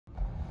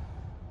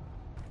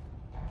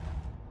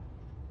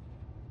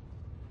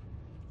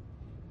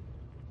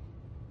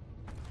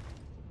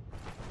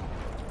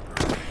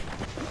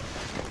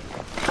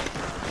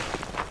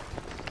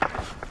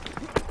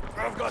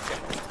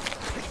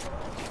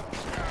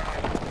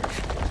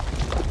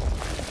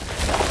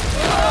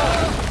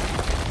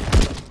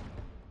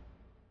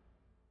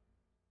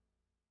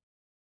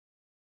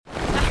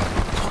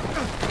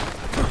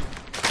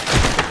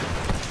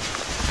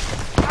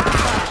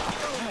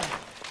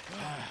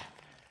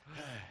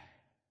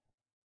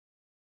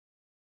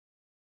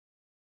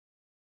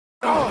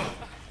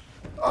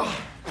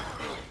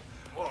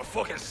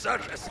fucking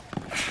circus.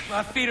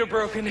 My feet are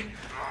broken.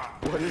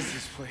 What is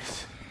this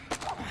place?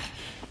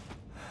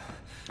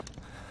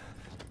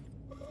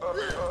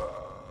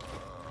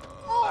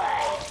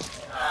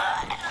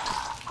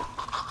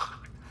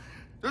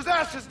 There's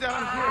ashes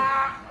down here.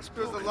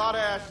 There's a lot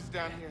of ashes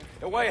down here.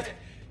 Hey, Wyatt,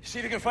 see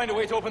if you can find a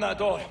way to open that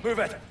door. Move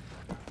it.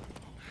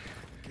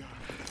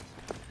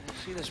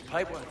 See this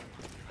pipeline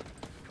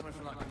coming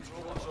from that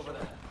control box over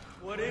there?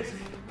 What is it?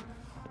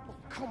 Oh,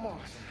 come on.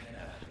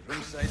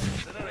 Room size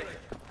incinerator.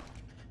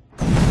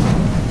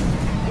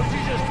 What did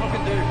you just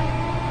fucking do? I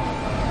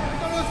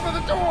thought it was for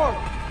the door.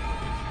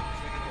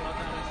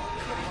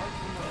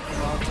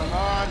 Come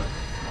on.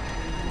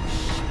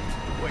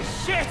 Wait,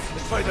 shit!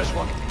 Let's try this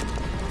one.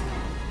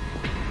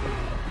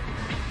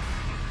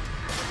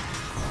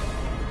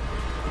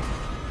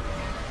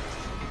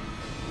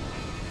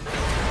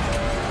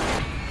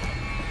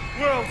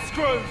 We're all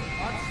screwed.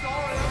 I'm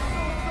sorry. I'm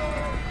so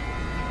sorry.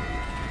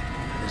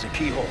 There's a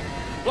keyhole.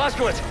 Blast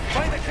to it!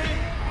 Find the key!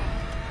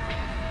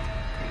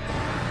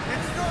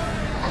 It's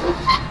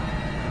not.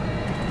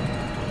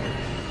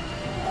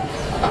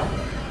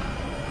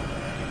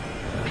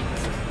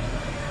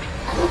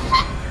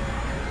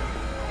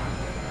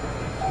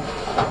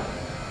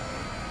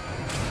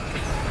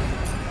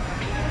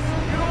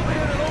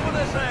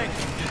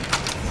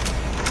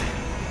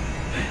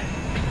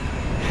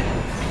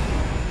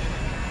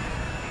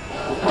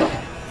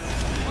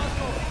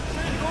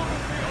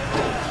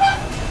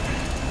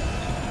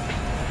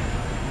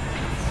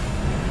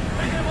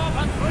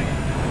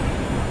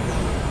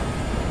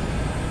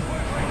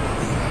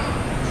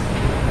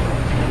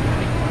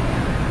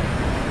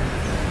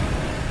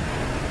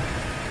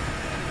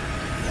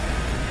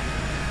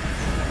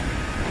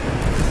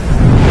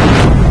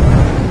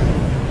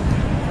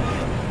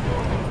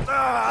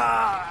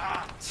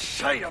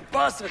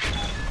 bastard!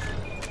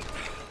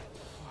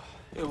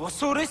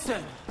 What's all this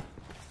then?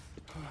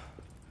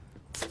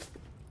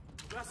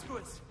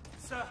 Rascals,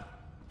 sir.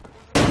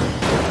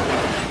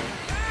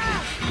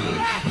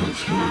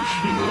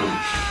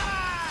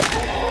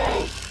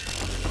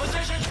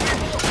 Positions,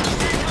 people!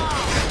 Stay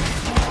calm!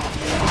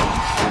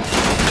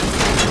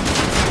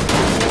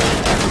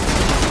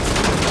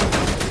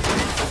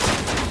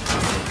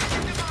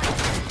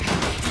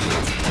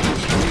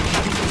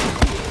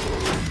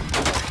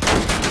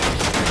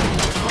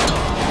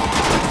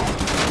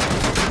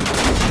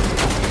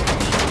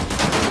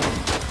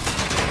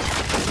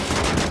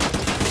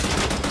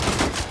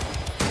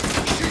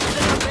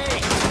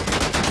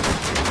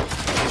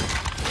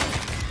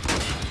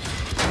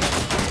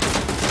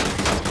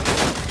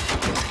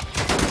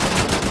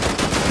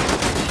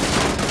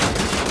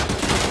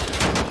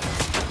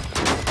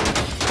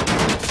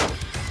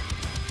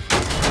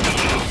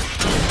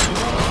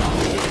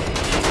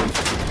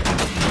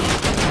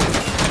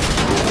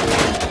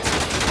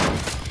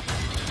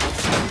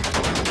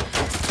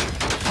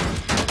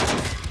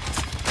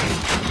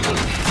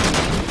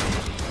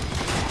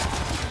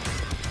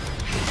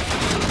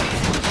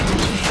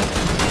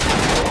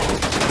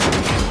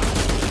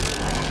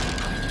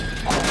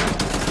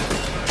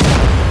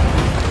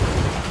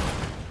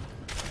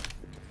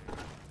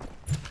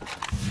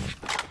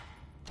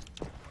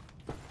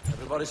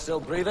 Everybody still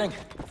breathing?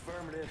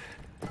 Affirmative.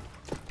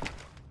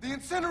 The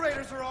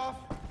incinerators are off.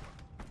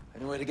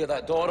 Any way to get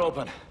that door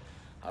open?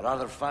 I'd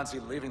rather fancy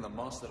leaving the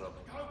monster up.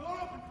 I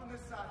won't open from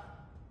this side.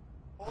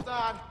 Hold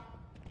on.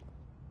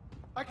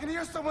 I can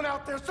hear someone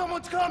out there.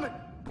 Someone's coming.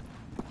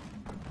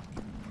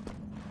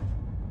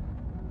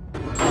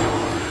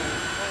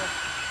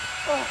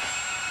 Oh,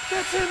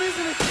 that's him,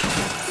 isn't it?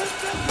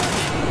 That's him.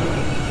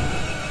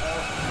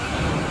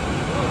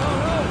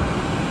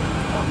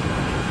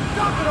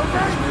 Stop it,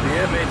 okay? Maybe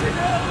here, matey.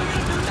 Yeah, what are we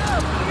gonna do now?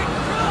 We're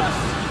getting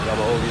crushed. Grab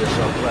a hold of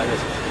yourself,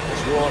 Ragged.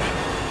 Let's roar.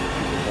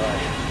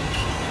 Goodbye.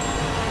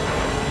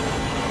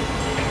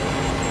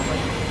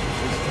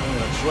 She's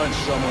in a trench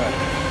somewhere.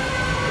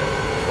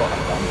 Fuck, I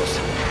found this.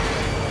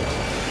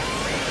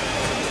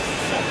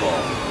 Fuck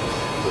off.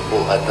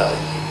 What are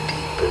you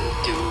people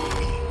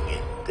doing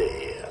in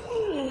there?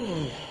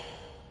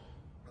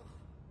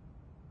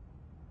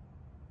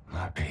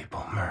 My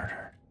people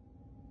murdered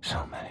so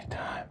many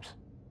times.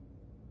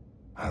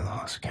 I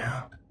lost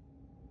count.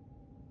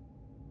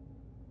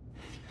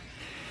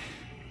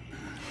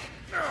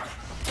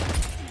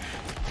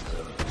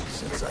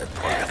 Since I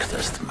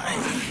practiced my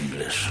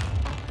English,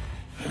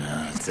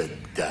 it's a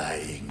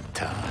dying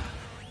tongue.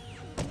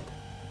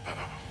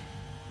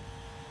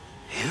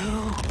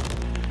 You?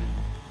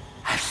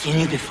 I've seen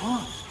you before.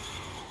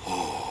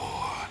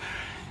 Oh,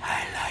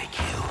 I like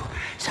you.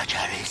 Such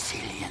a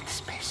resilient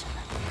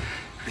specimen.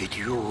 With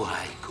you,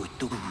 I could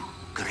do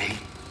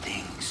great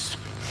things.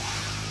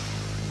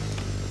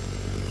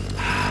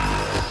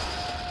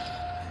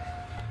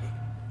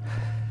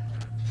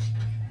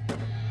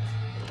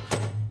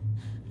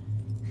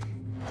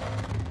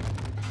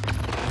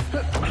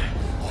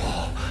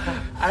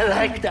 I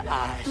like the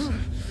eyes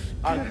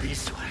on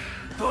this one.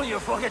 Don't you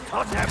fucking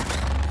touch him!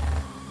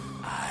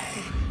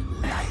 I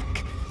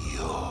like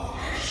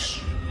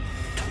yours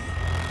too.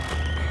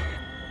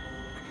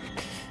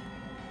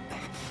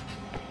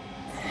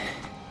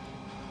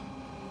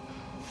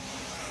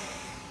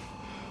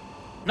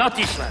 Not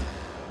this one.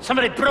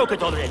 Somebody broke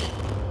it already.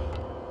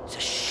 It's a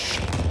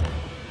shame.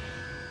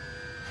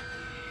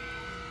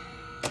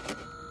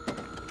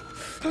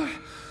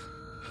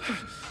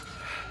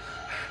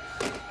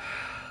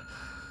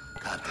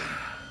 Captain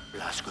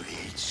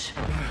Blazkowicz,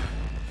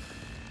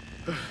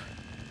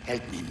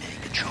 help me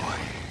make a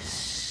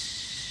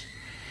choice.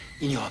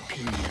 In your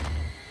opinion,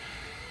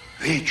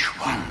 which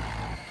one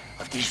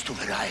of these two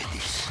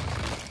varieties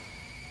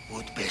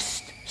would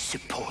best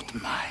support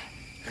my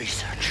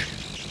research?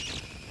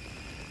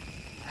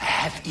 I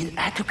have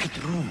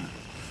inadequate room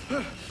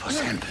for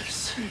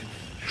samples.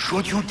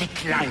 Should you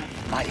decline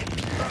my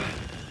appeal,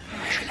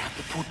 I shall have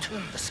to put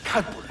the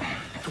scalpel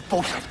to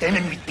both of them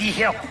and we'd be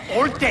here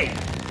all day.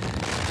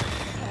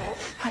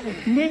 I'll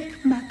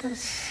make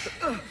matters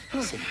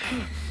simple.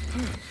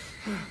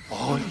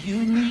 All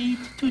you need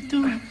to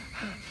do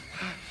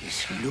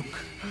is look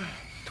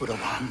to the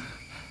one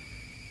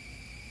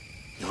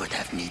you would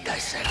have me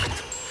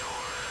dissect.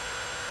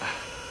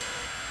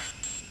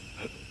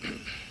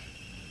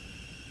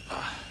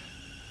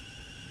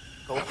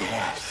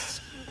 Yes,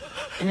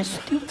 an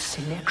astute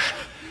selection.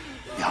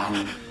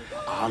 Young,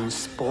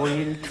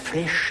 unspoiled,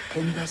 fresh,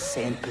 tender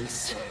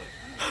samples.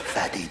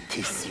 Fatty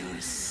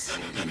tissues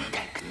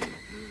intact.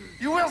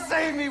 You will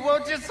save me,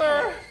 won't you,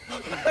 sir?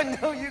 I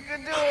know you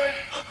can do it.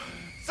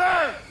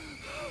 Sir!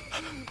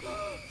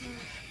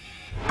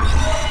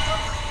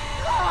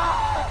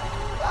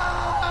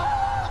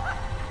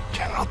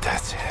 General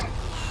Death's in.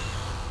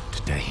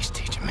 Today he's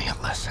teaching me a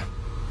lesson.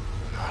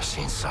 I've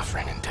seen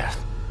suffering and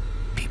death.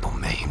 People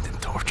maimed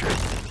and tortured.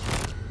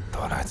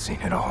 Thought I'd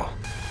seen it all.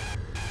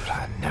 But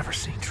I'd never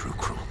seen true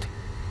cruelty.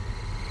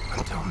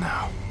 Until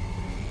now.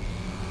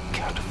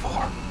 Count to 4.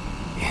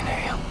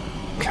 Inhale.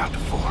 Count to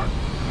 4.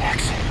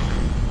 Exhale.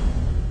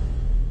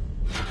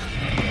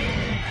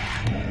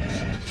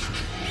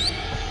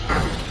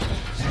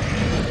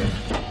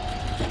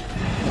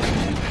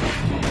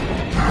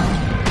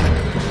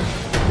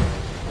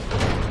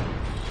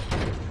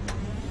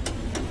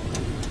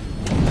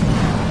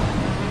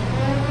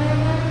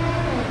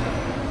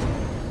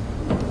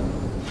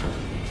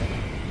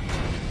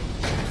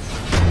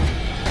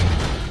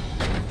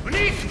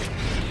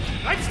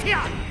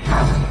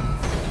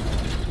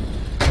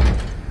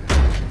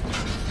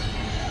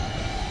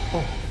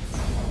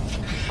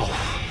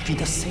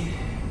 Wiedersehen.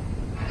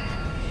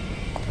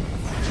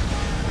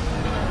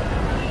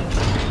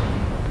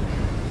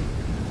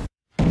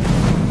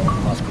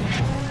 Oscar,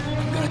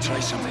 I'm gonna try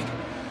something.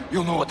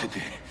 You'll know what to do.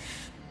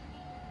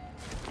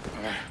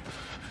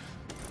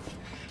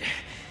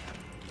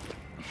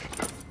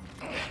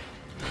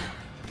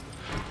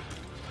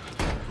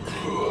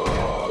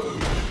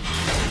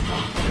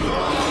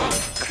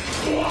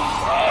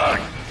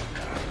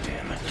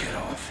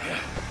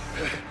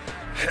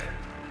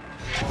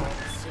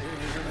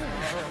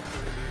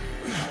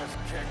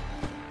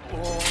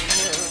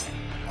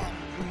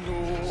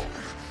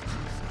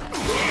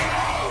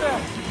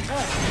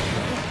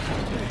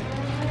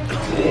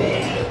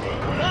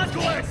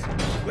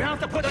 We have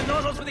to put the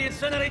nozzles for the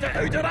incinerator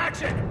out of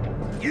action!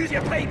 Use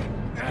your pipe!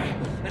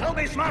 And help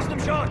me smash them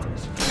short!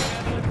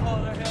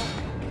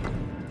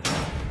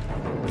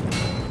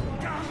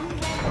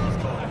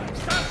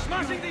 Start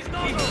smashing these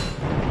nozzles!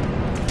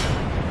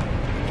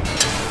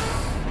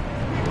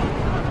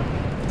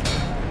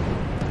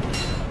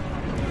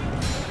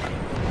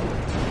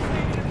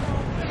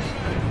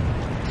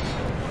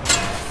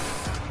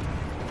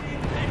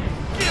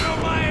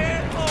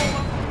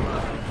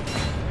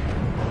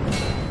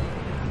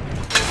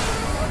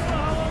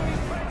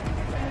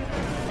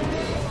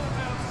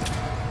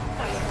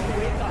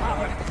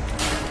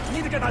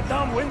 Get that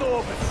damn window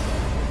open.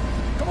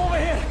 Come over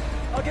here.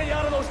 I'll get you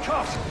out of those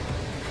cuffs.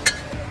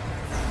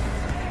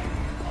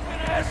 An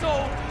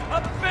asshole.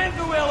 I've been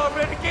through hell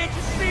already. Can't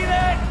you see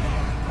that?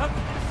 I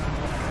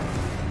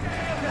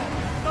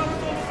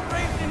was almost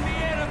raped in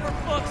Vienna, for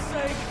fuck's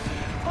sake.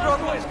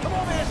 Broadways, come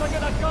over here so I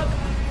get that gun.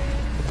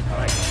 All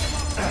right.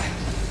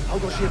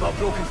 I'll go see about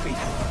broken feet.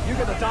 You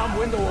get the damn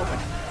window open.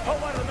 I'll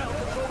wire the metal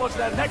control box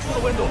there next to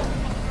the window.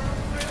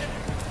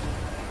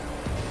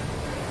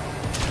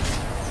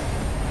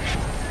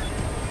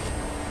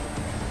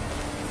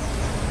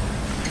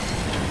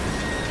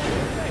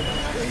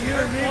 You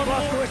hear me,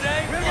 Blazkowicz?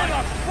 We're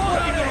gonna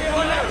fucking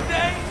run out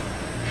day!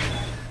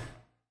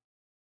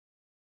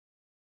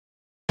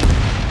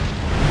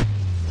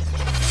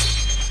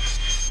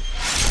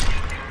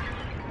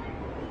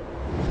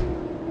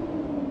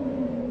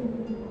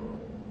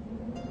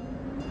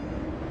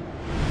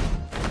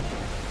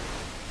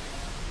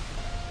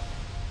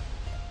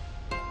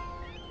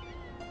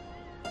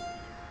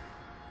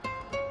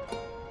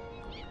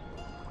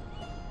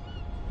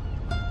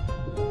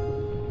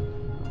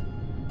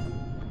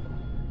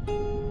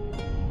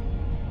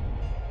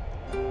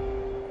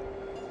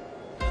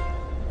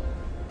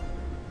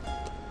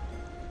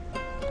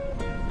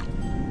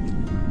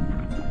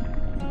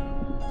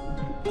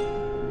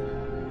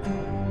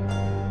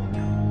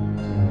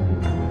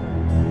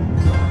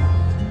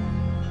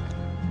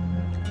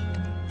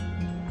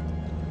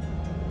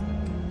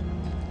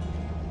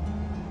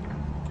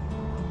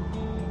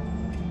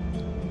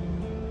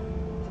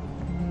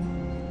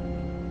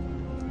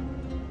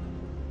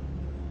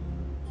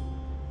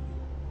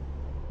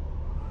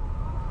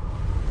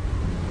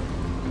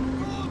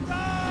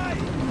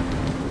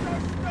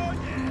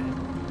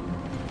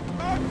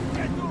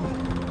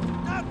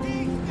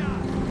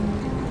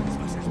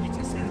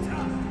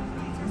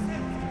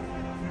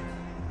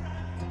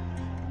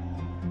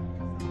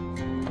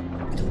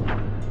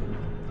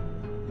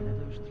 Ile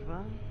to już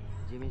trwa?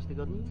 9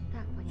 tygodni?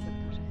 Tak, panie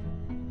doktorze.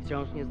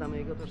 Wciąż nie znamy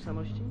jego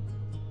tożsamości?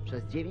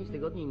 Przez 9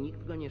 tygodni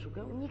nikt go nie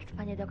szukał? Nikt,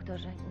 panie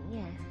doktorze,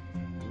 nie.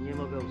 Nie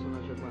mogę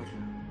usunąć odłamka.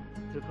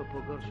 Tylko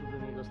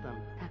pogorszyłbym jego stan.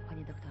 Tak,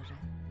 panie doktorze.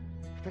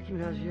 W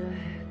takim razie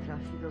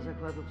trafi do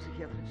zakładu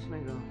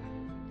psychiatrycznego.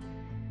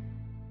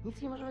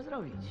 Nic nie możemy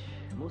zrobić.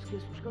 Mózg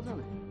jest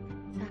uszkodzony.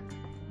 Tak.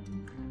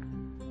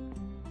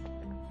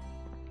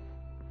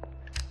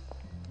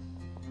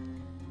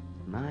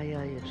 Ma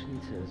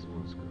jajecznicę z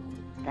mózgu.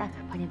 Tak,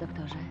 panie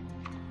doktorze.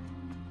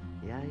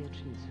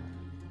 Jajecznicę.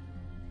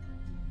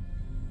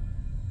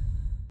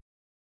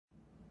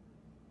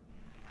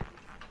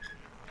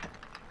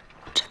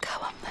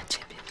 Czekałam na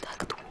ciebie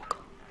tak długo.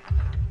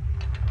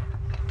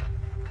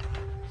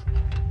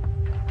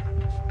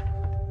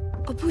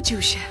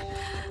 Obudził się.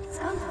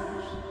 Skąd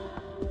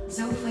wiesz?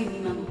 Zaufaj mi,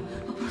 mamo.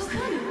 Po prostu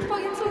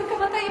twoja córka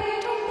ma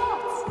tajemniczą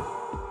moc.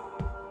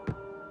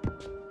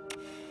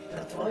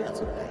 To twoja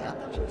córka, ja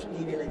tam się przy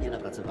niej wiele nie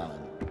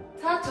napracowałem.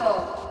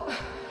 Tato!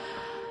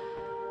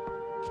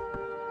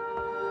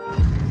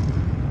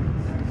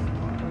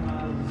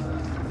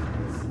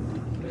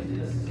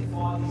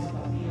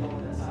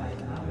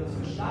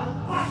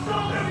 Was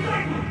soll der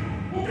Bewegung?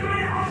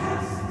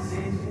 Das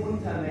sind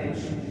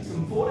Untermenschen, die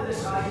zum Wohle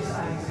des Reiches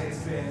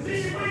eingesetzt werden.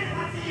 Sie bringen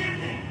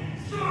Patienten!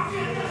 Die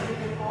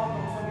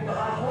Ordnung von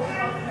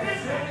Generalhofrat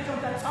persönlich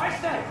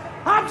unterzeichnet!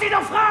 Haben Sie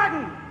noch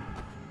Fragen?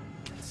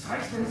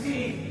 Zeichnen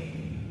Sie!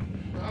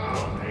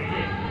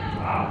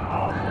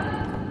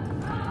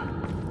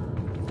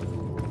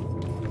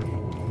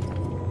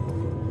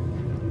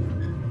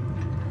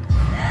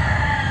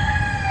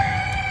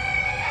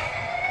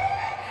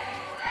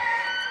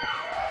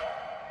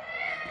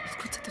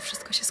 Wkrótce to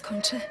wszystko się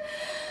skończy.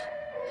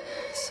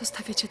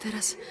 Zostawię cię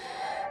teraz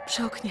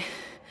przy oknie,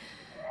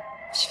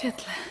 w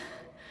świetle.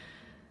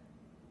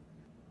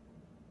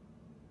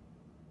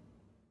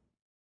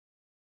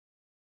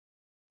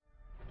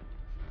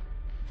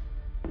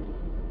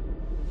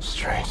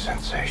 Strange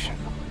sensation.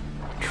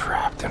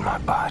 Trapped in my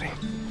body.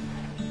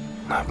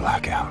 I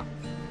black out.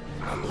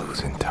 I'm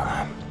losing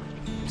time.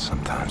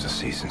 Sometimes the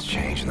seasons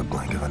change in the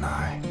blink of an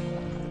eye.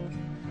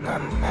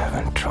 I'm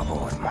having trouble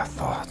with my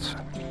thoughts.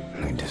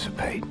 They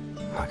dissipate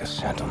like a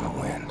scent on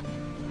the wind.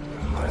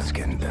 But it's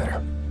getting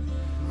better.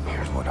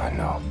 Here's what I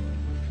know.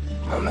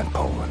 I'm in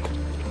Poland.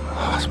 A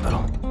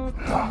hospital.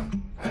 No,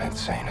 an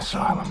insane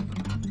asylum.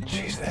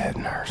 She's the head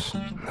nurse.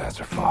 That's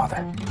her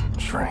father.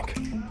 Shrink.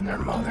 Her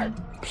mother.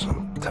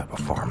 Some type of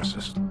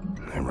pharmacist.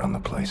 They run the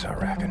place, I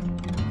reckon.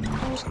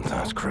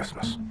 Sometimes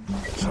Christmas.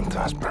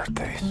 Sometimes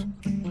birthdays.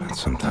 And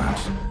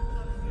sometimes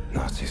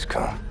Nazis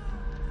come.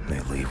 They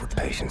leave with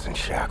patients in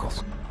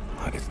shackles.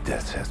 Like it's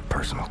Death's Head's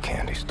personal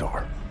candy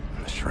store.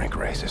 The shrink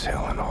raises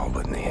hell and all,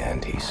 but in the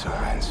end he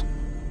signs.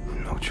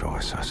 No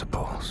choice, I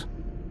suppose.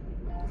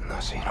 And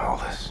I've seen all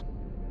this.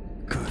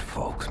 Good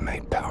folks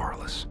made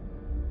powerless.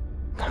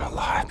 I'm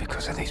alive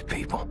because of these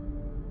people.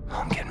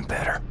 I'm getting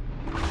better.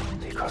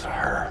 Because of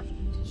her.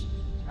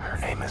 Her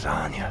name is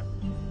Anya.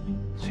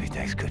 She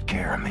takes good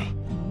care of me.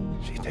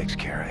 She takes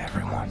care of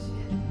everyone.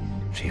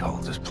 She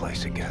holds this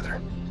place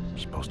together.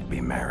 Supposed to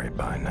be married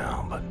by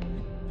now, but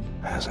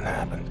hasn't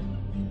happened.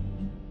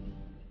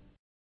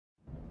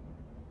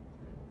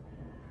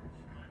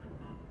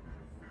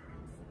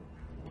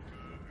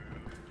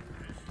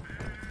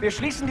 Wir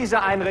schließen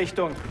diese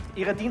Einrichtung.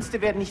 Ihre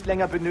Dienste werden nicht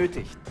länger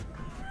benötigt.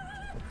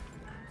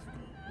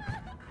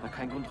 War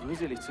kein Grund,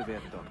 rührselig zu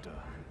werden, Doktor.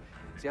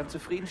 Sie haben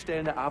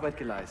zufriedenstellende Arbeit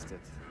geleistet.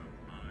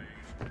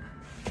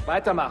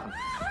 Weitermachen.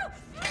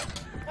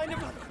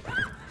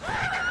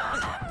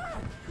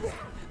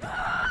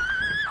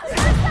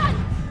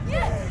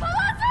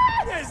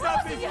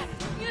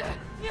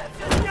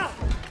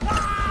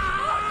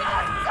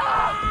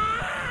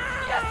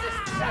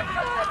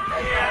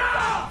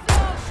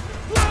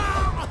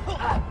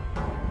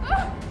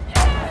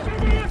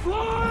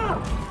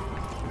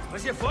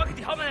 Was hier vorgeht,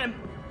 die haben einen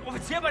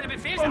Offizier bei der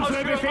Befehlsausführung...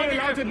 Unsere Befehle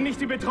lauten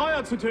nicht, die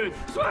Betreuer zu töten.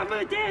 Was war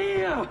mit der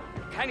hier?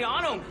 Keine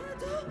Ahnung.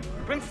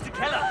 Bring's in den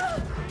Keller.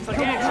 Soll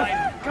der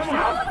entscheiden. Komm on!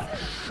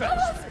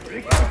 Scheiß.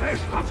 Leg auf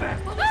die Waffe.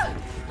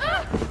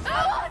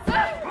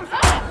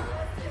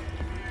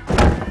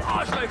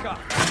 Arschlöcher.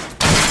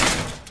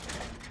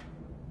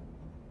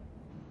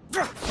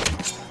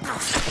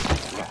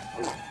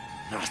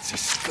 Nazi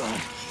scum.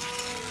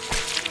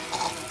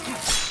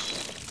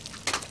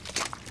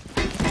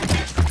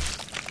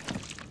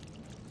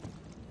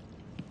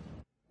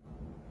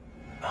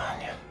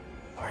 Anya,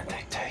 where'd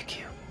they take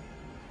you?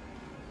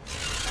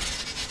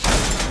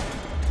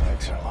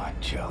 Legs are like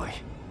jelly.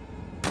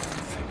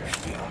 Fingers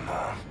feel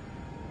numb.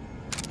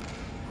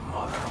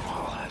 Mother of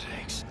all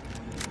headaches.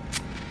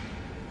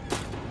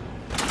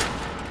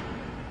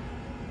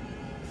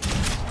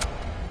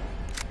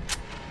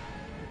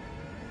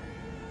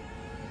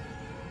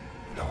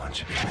 No one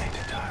should be made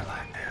to die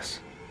like this.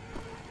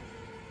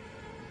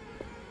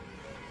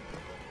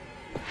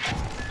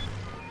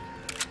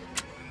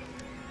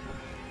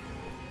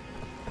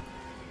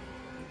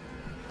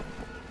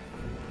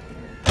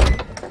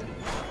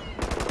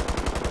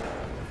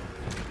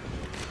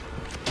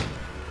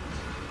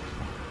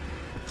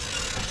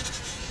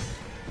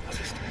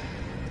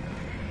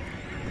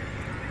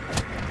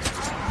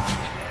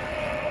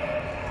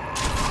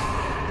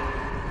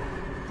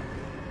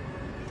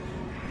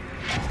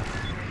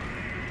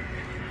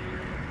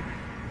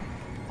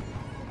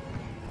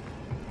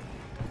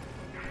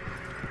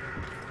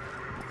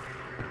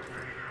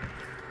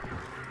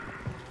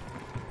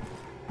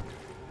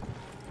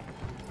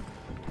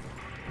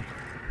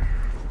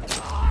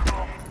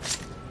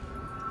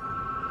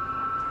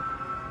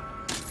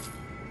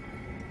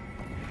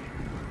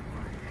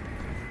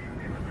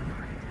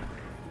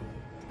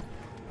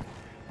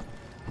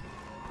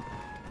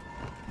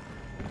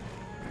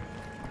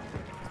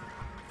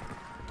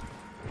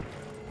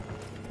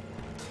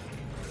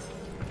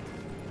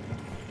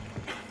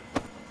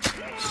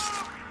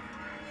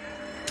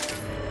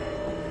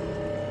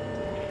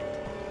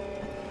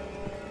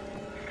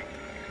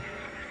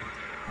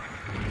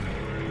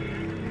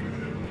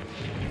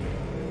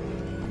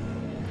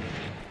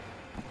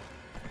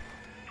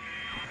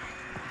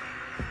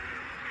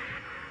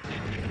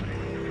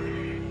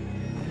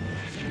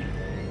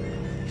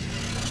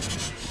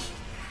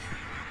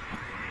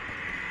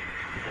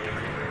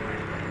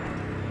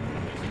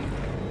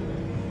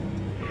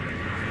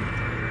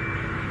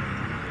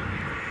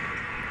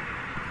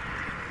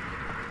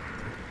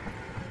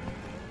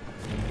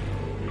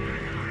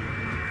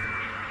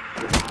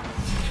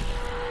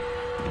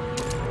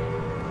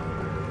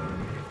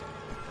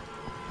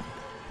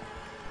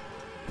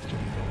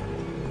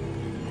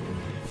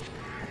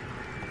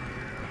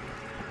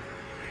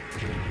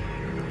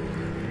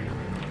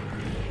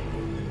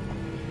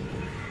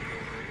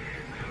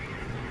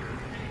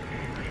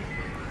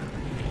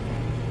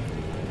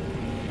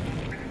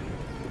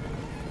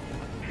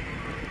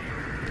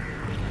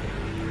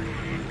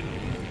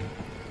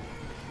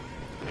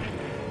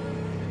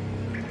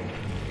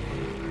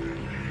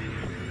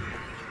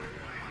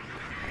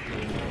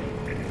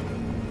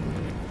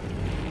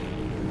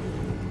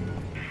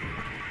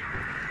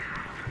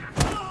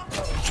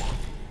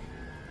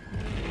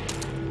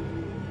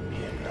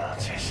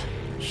 Nazis,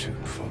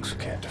 shooting folks who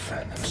can't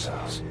defend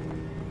themselves.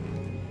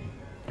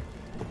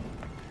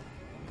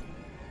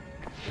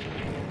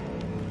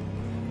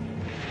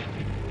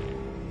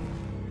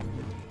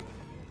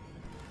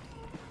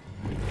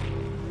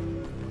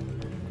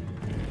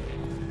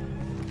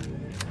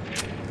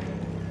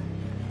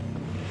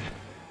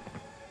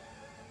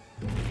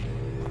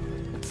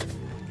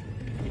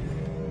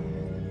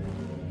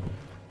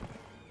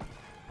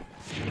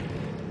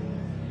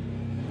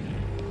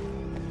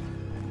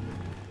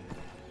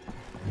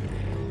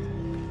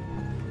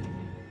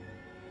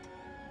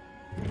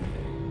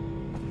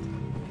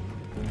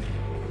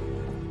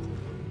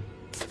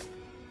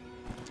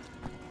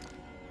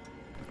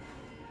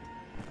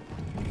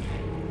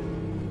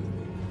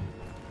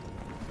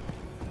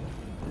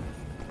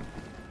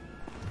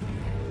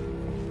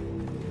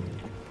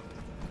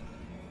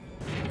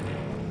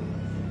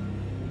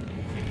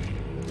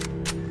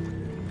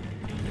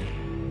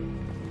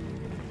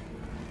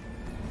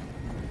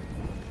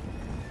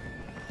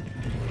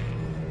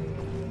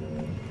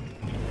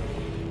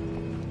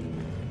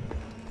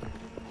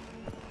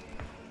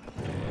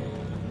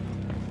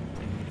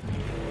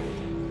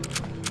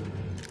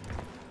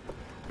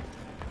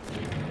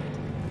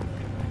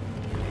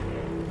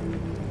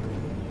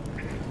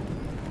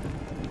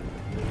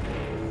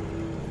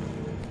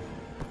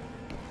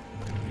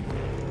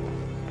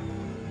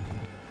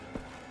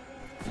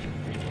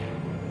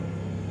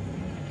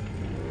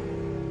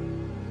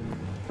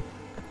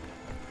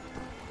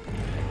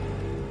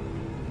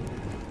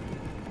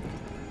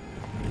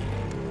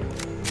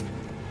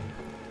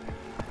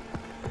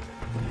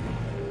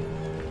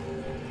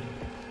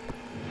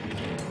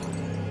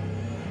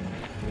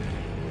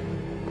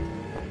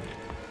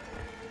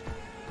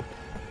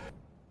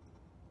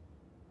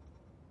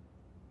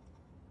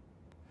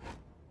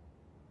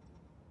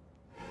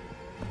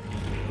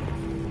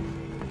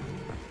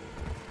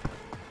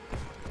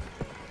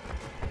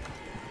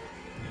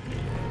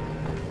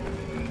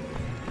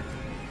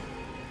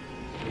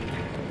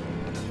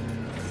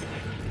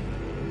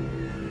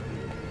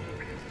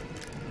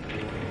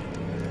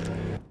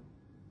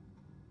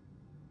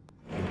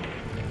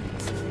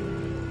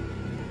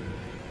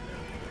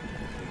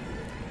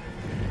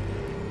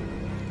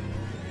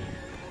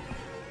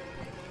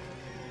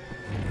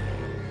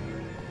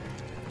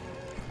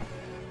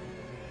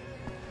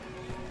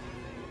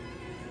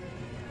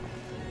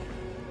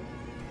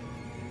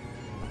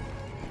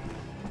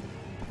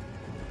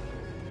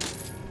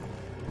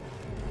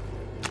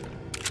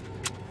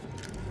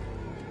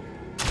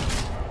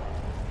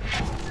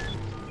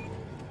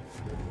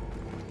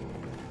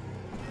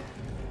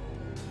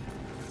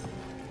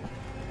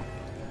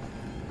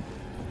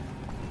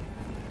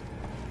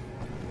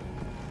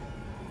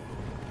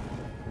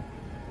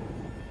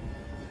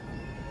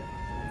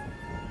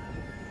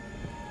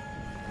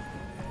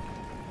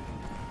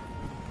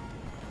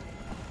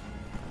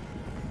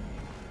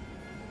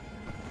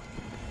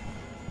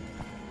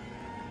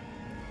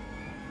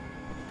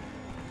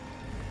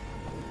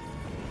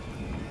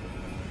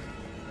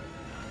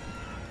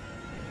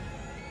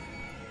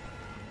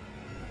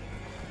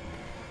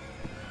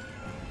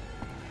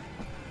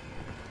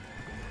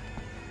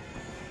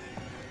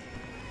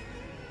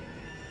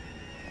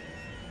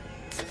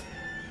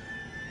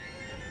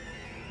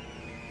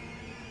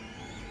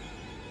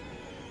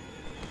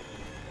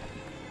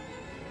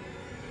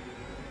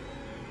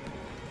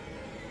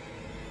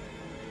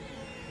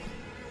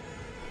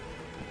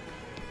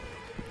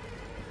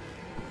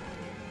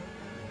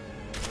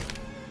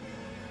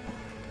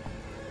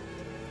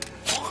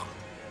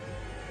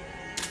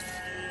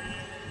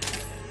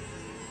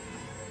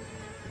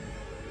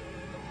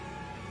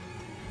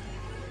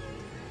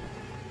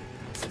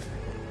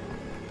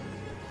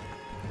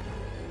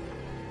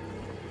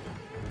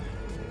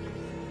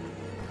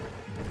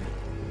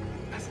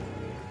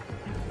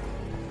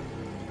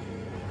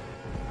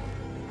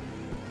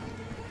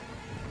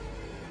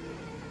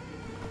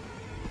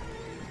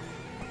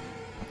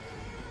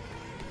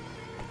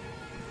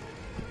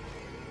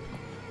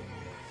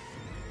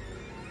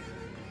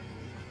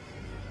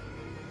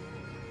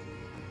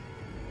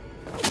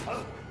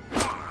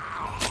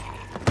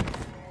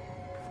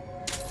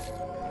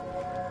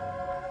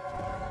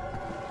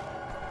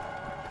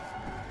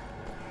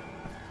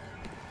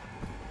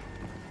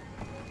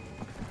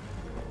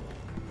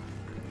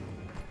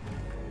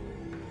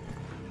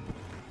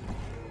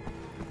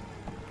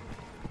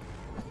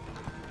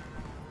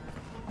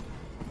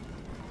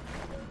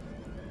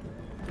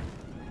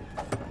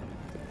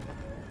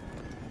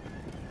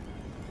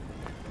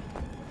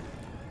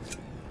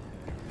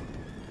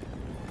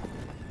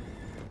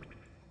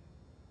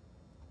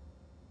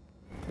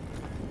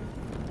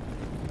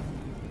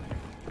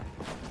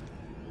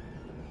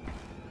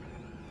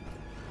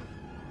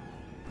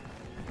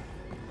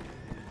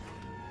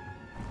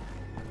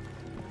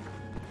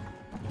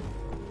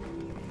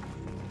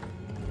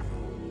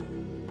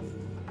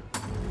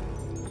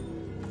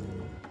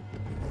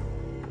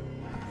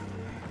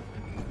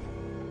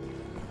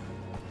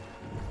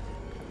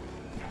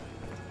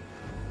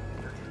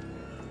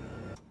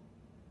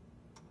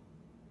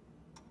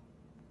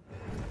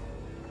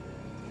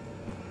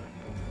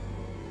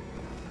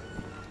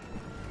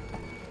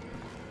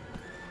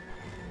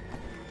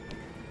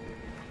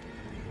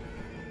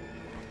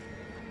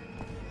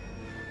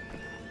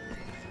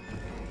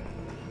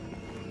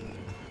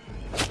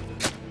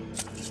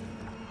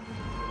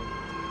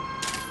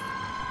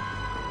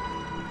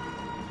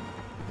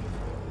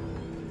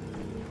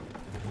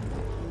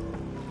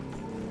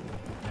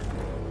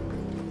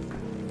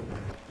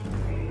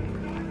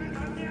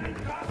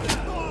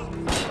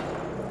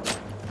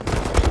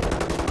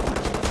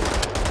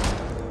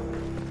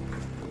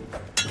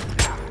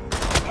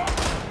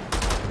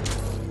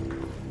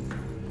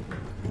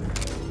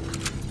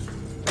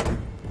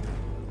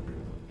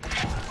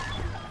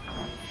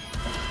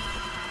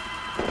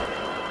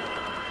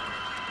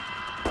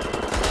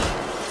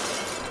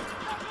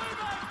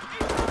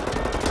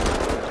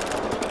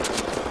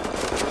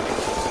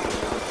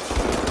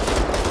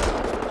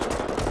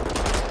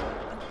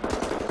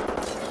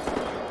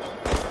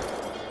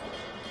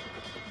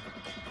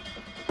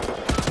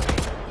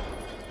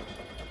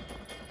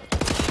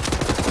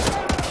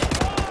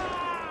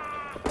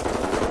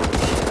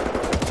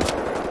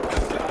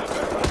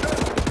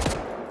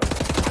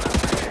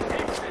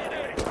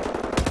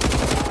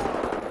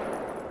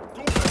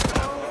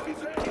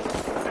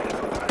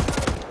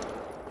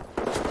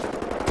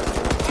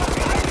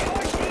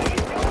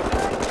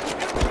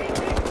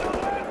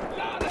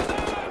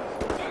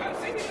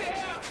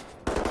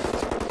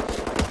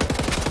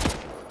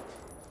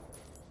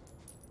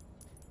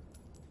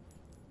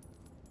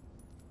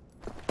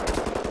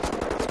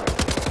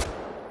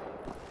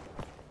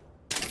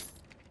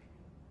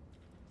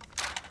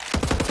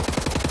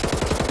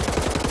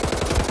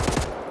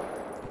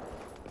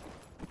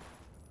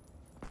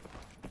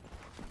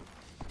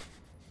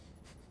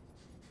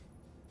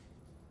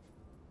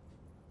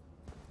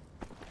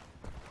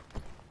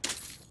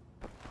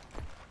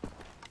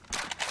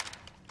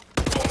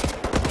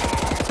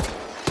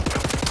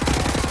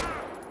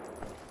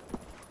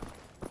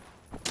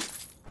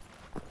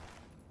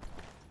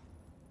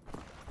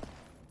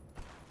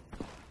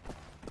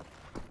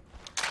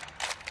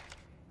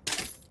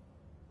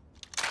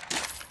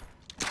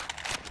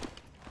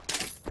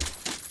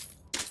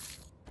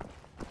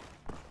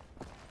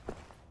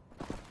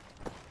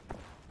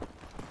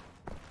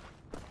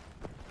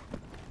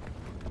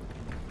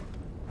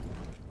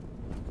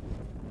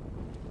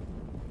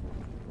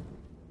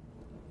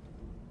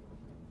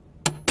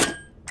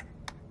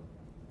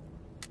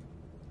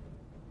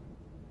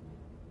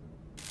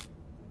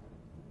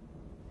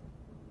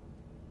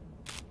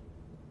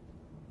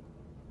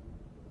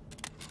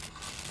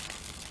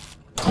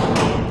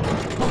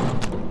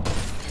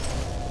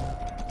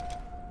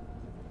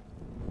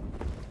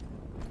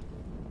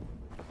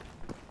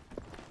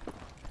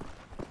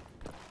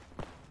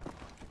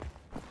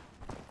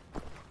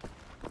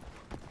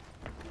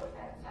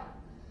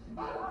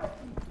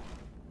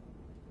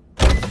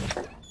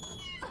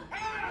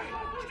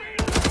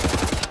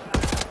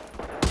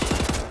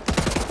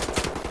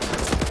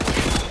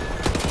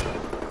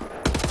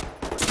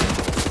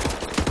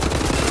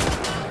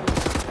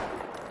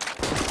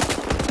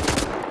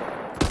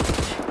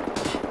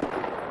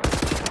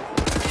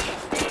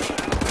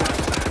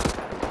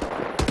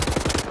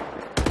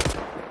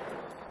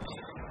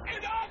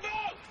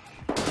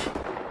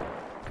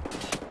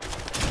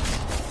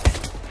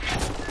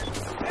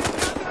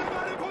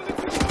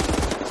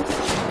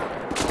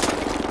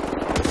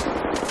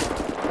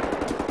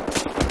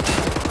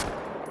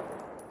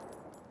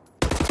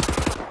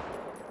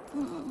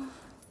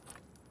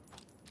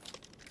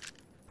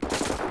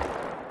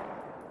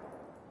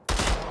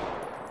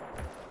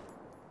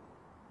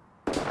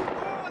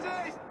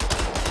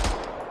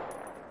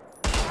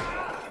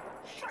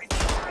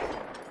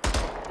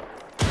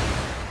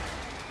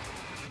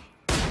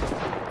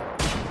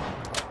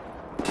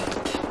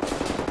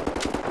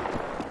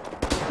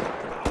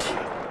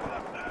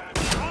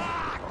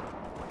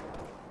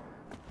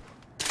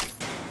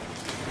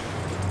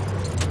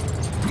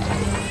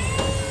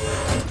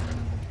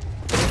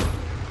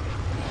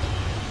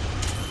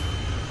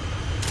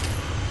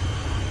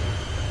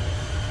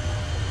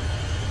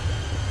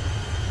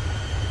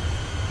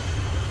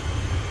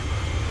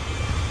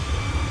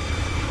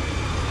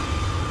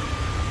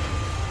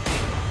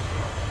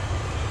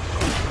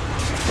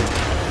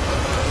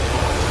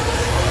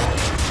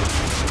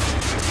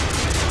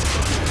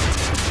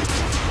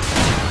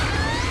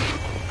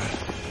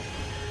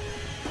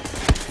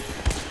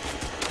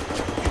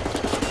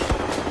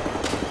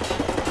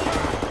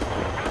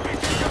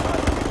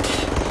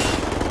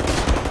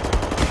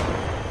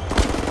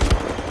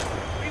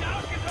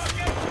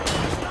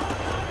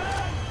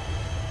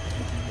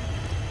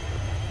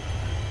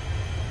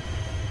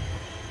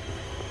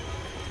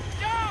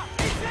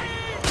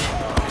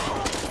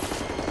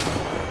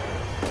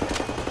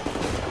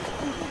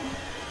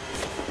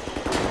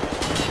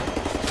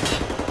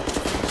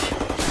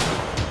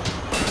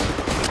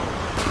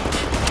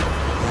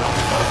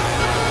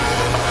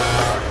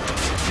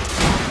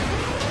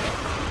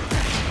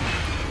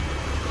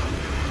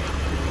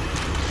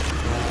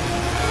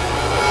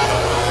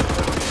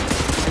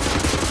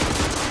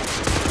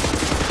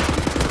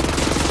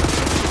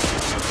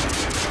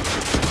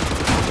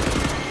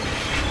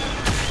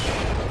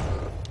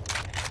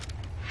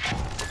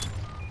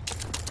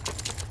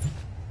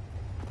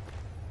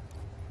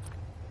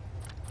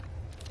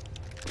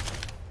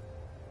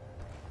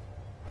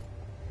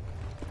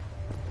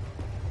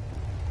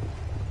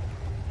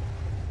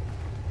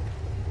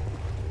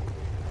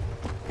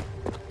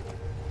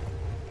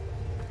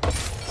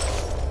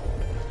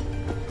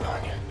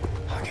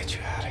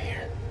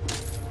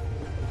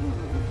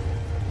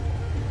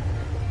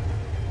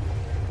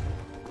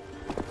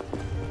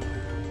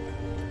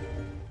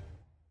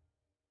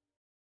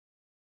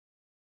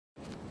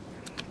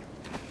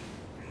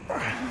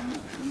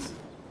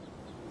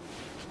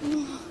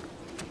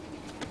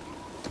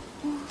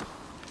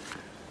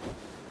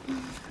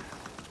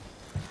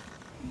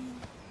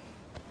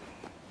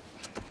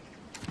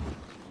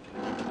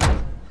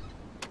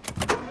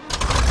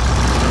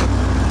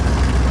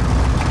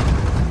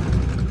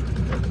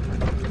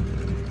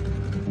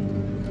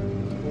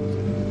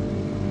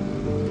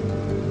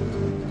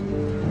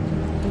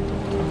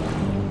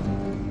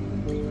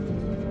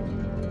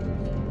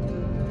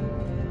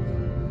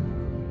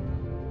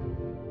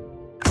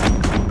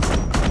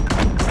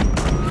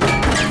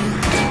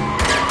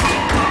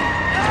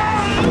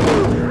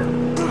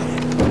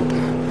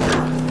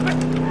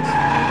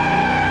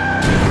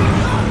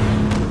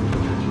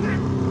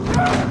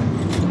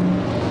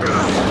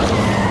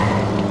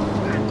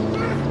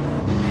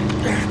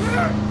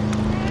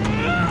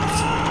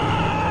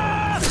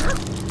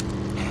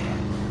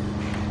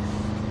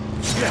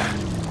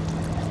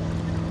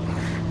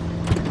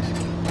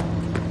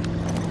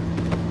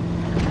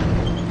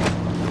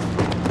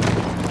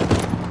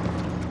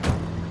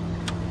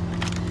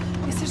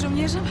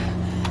 żołnierzem?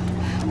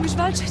 Umiesz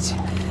walczyć?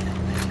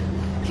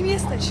 Kim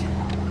jesteś?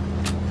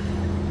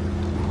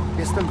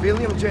 Jestem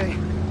William J.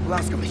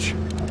 Blaskowicz,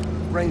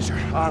 Ranger,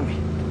 Army,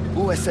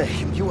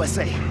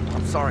 USA.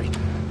 I'm sorry,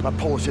 my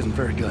Polish isn't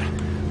very good.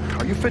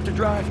 Are you fit to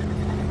drive?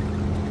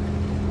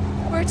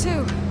 Where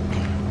to?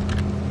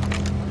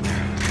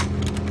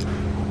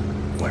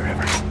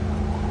 Wherever.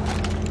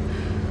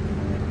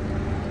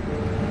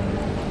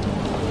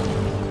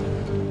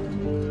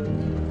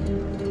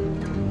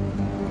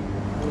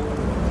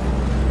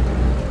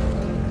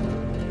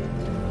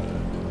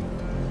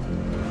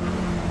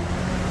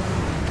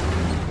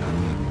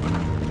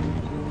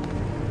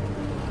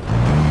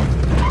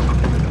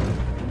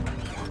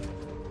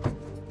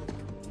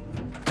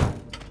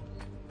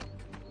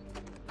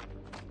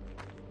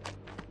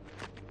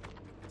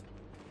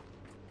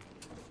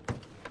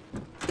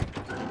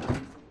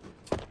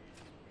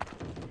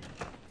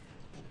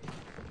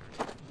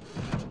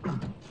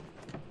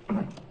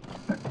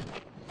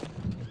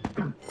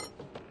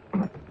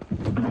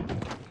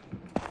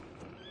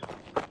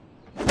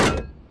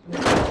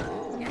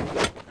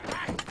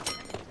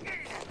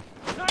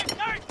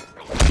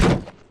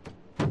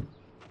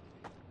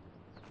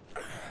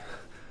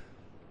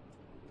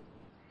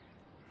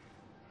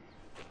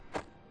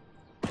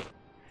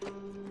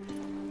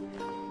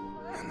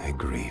 They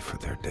grieve for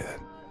their dead.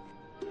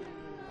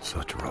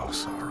 Such raw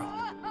sorrow.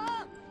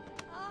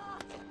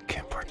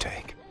 Can't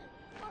partake.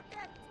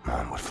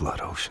 Mine would flood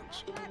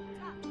oceans.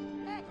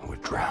 It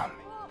would drown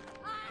me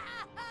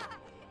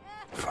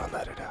if I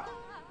let it out.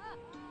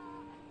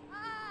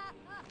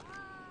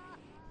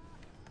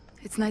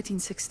 It's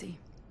 1960.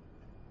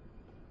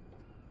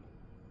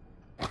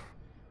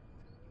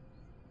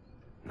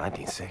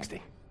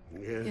 1960?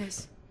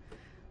 Yes.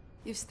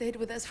 You've stayed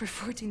with us for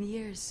 14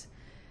 years.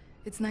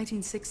 It's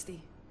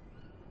 1960.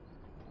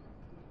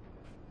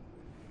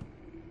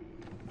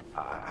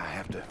 I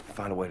have to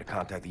find a way to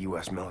contact the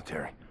U.S.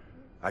 military.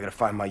 I gotta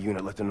find my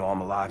unit, let them know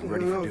I'm alive and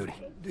ready for duty.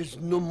 There's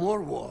no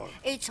more war.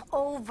 It's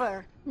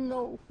over.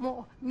 No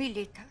more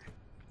military.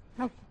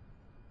 No.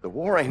 The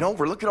war ain't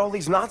over. Look at all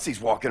these Nazis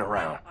walking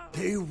around.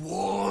 They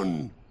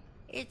won.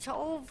 It's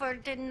over.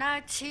 The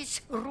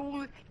Nazis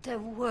rule the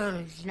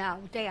world now.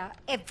 They are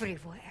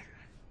everywhere.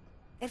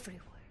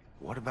 Everywhere.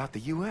 What about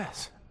the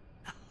U.S.?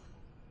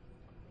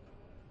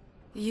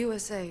 The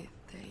USA,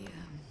 they,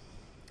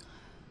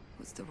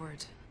 what's the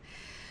word?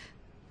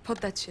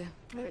 Poddać się.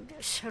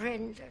 The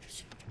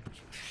surrenders.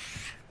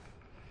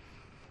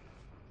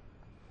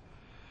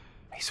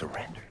 He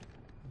surrendered.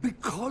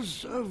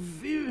 Because of...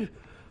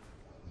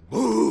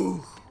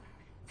 Boo!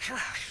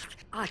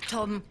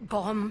 Atom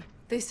bomb.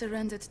 They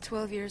surrendered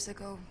 12 years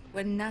ago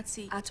when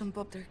Nazi atom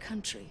bombed their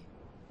country.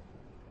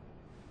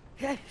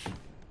 Yes.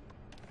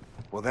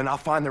 Well, then I'll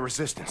find the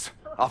resistance.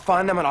 I'll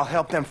find them and I'll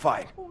help them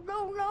fight. Oh,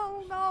 no,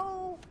 no,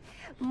 no.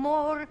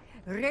 More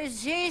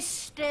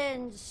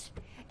resistance.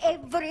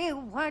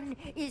 Everyone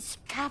is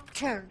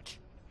captured.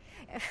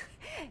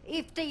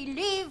 If they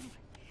leave,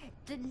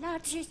 the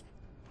Nazis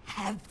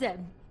have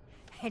them.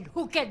 And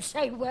who can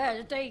say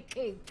where they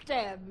keep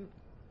them?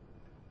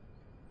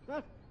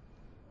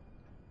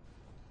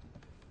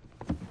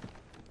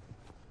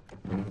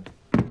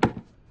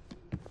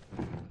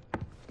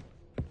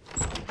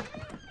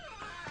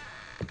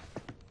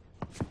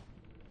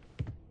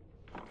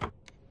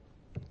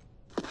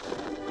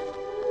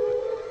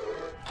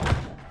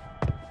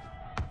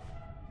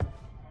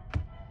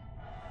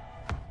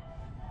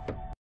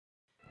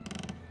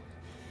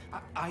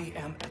 I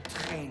am a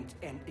trained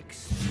and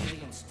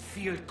experienced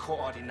field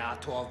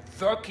coordinator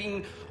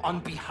working on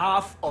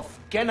behalf of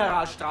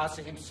Generalstrasse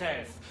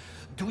himself.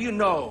 Do you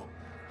know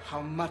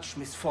how much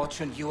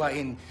misfortune you are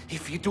in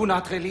if you do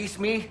not release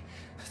me?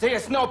 There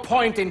is no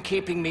point in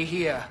keeping me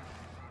here.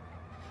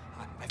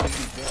 I will be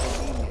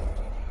very lenient with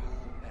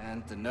you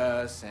and the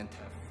nurse and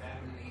her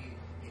family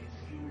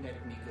if you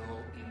let me go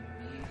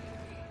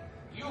immediately.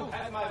 You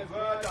have my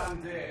word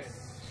on this.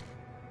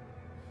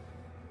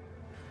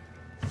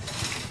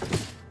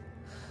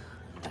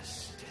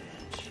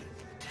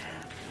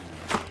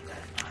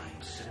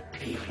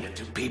 Superior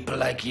to people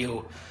like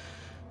you.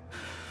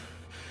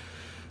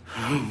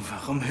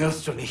 Warum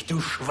hörst du nicht,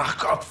 du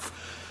Schwachkopf?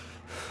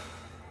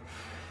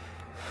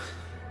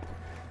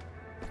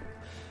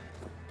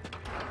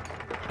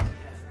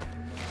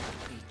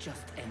 Be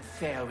just and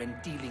fair when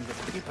dealing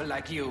with people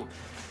like you.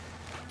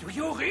 Do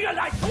you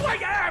realize who I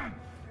am?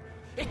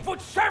 It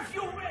would serve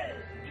you well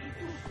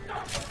if you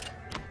stop.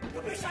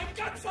 Du bist ein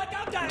ganz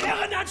verdammter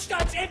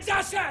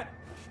Herrenanstaltsinsasse!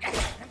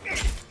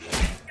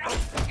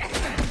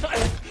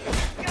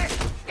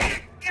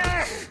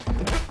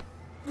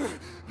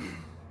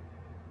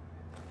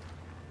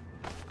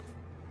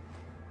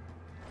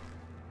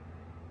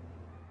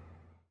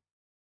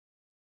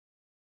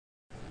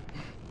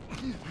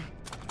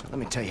 Let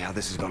me tell you how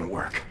this is gonna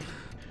work.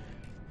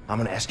 I'm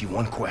gonna ask you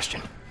one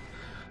question.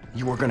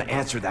 You are gonna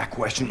answer that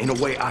question in a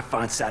way I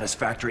find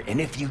satisfactory,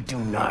 and if you do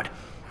not,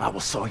 I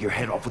will saw your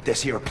head off with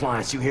this here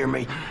appliance, you hear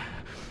me?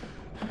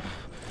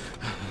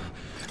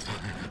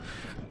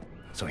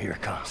 So here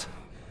it comes.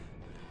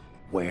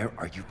 Where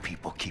are you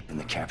people keeping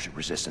the captured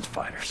resistance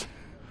fighters?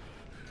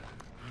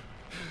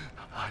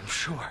 I'm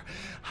sure.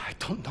 I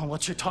don't know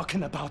what you're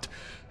talking about.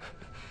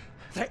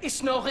 There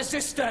is no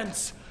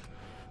resistance!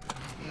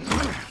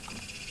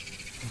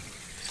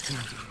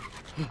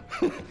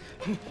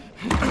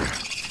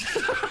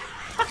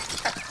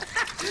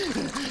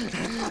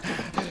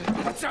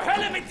 Zur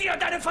Hölle mit dir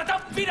und deinem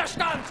verdammten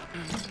Widerstand!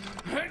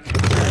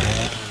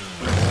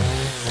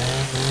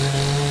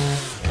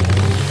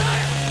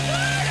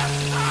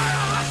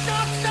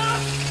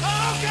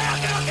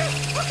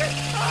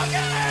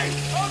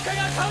 Okay,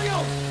 I'll tell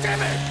you!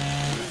 Damn it!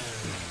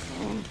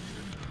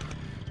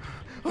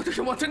 What do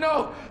you want to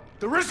know?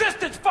 The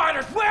resistance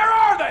fighters, where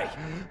are they?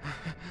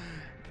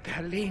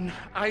 Berlin,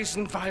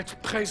 Eisenwald,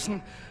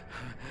 Presen.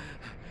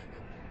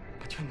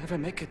 But you never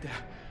make it there.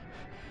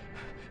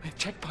 With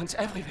checkpoints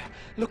everywhere.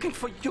 Looking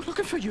for you.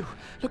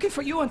 Looking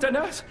for you and the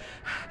nurse.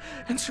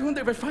 And soon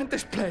they will find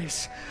this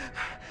place.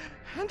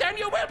 And then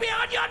you will be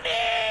on your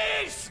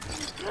knees!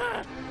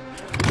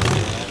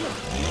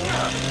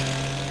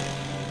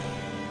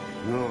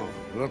 No,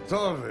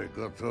 gotowy.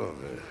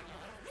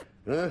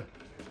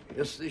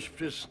 Jesteś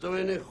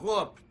przystojny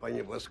chłop,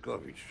 panie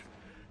Błaskowicz.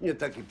 Nie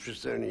taki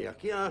przystojny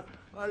jak ja,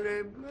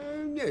 ale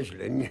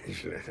nieźle.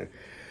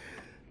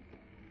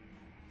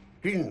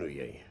 Pilnuj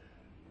jej.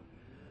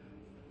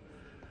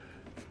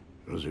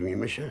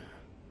 Rozumiemy się?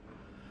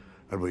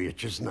 Albo ja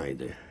cię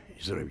znajdę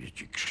i zrobię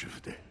ci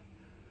krzywdę.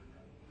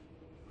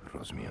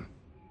 Rozumiem.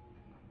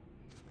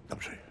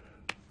 Dobrze.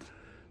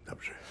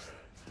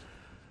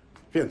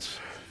 Więc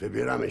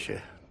wybieramy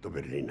się do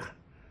Berlina.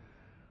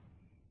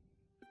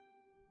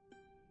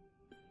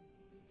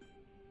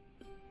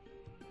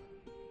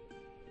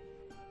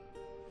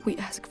 We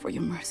ask for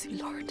your mercy,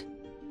 Lord,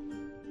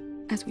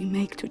 as we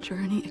make to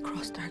journey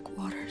across dark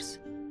waters.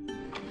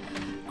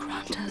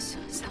 Grant us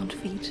sound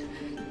feet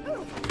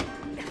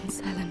and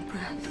silent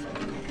breath.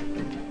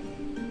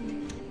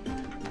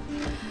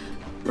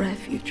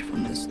 Refuge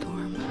from the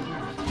storm.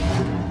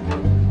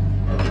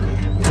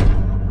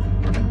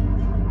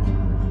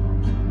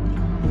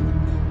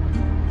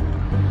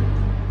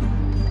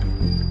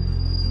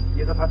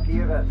 Ihre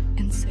Papiere.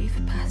 And safe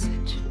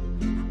passage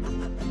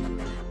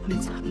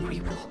amidst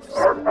hungry wolves.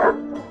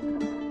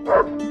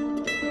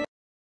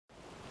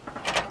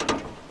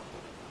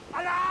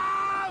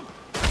 Alarm!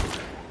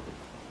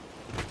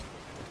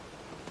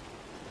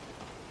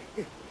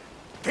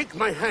 Take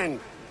my hand.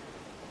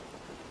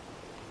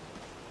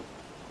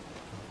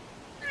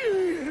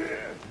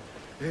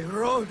 The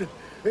road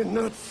is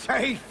not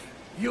safe.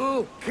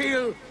 You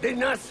kill the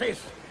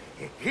Nazis.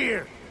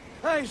 Here,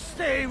 I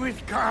stay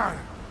with Karl.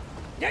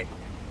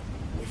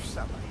 If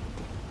somebody.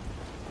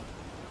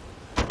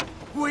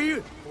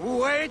 We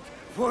wait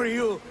for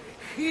you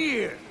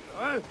here.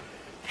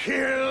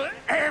 Kill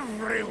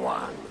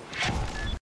everyone.